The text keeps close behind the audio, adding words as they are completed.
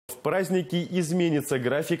праздники изменится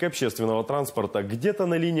график общественного транспорта. Где-то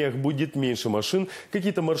на линиях будет меньше машин,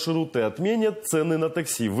 какие-то маршруты отменят, цены на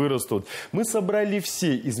такси вырастут. Мы собрали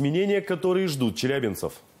все изменения, которые ждут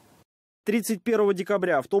челябинцев. 31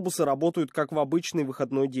 декабря автобусы работают как в обычный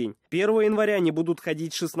выходной день. 1 января не будут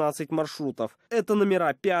ходить 16 маршрутов. Это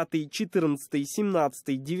номера 5, 14,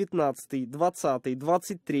 17, 19, 20,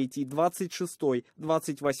 23, 26,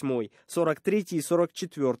 28, 43 и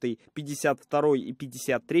 44, 52 и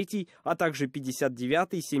 53, а также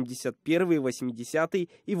 59, 71, 80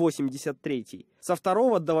 и 83. Со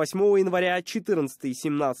 2 до 8 января 14,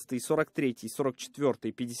 17, 43,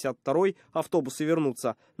 44, 52 автобусы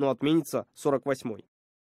вернутся, но отменится 48.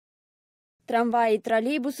 Трамваи и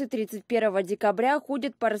троллейбусы 31 декабря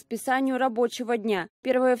ходят по расписанию рабочего дня.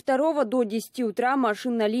 1 и 2 до 10 утра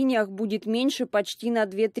машин на линиях будет меньше почти на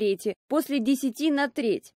 2/3, после 10 на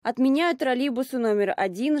треть. Отменяют троллейбусы номер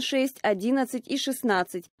 1, 6, 11 и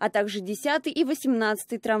 16, а также 10 и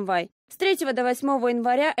 18 трамвай. С 3 до 8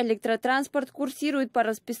 января электротранспорт курсирует по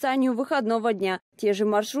расписанию выходного дня. Те же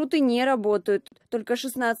маршруты не работают, только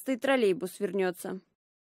 16-й троллейбус вернется.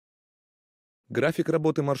 График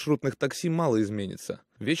работы маршрутных такси мало изменится.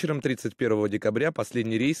 Вечером 31 декабря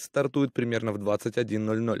последний рейс стартует примерно в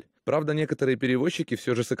 21:00. Правда, некоторые перевозчики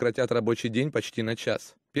все же сократят рабочий день почти на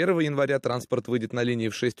час. 1 января транспорт выйдет на линии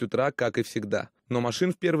в 6 утра, как и всегда. Но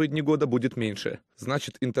машин в первые дни года будет меньше.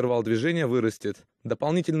 Значит, интервал движения вырастет.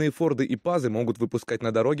 Дополнительные форды и пазы могут выпускать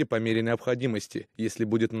на дороге по мере необходимости, если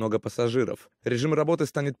будет много пассажиров. Режим работы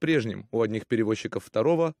станет прежним у одних перевозчиков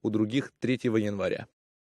 2, у других 3 января.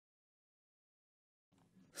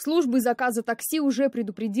 Службы заказа такси уже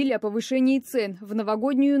предупредили о повышении цен. В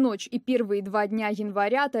новогоднюю ночь и первые 2 дня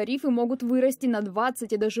января тарифы могут вырасти на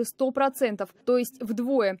 20 и даже 100%, то есть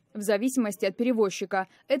вдвое, в зависимости от перевозчика.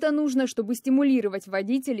 Это нужно, чтобы стимулировать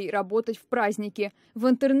водителей работать в праздники. В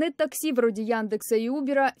интернет-такси вроде Яндекса и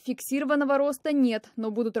Убера фиксированного роста нет,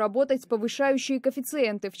 но будут работать повышающие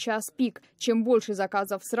коэффициенты в час пик. Чем больше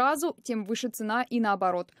заказов сразу, тем выше цена и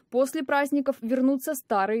наоборот. После праздников вернутся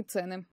старые цены.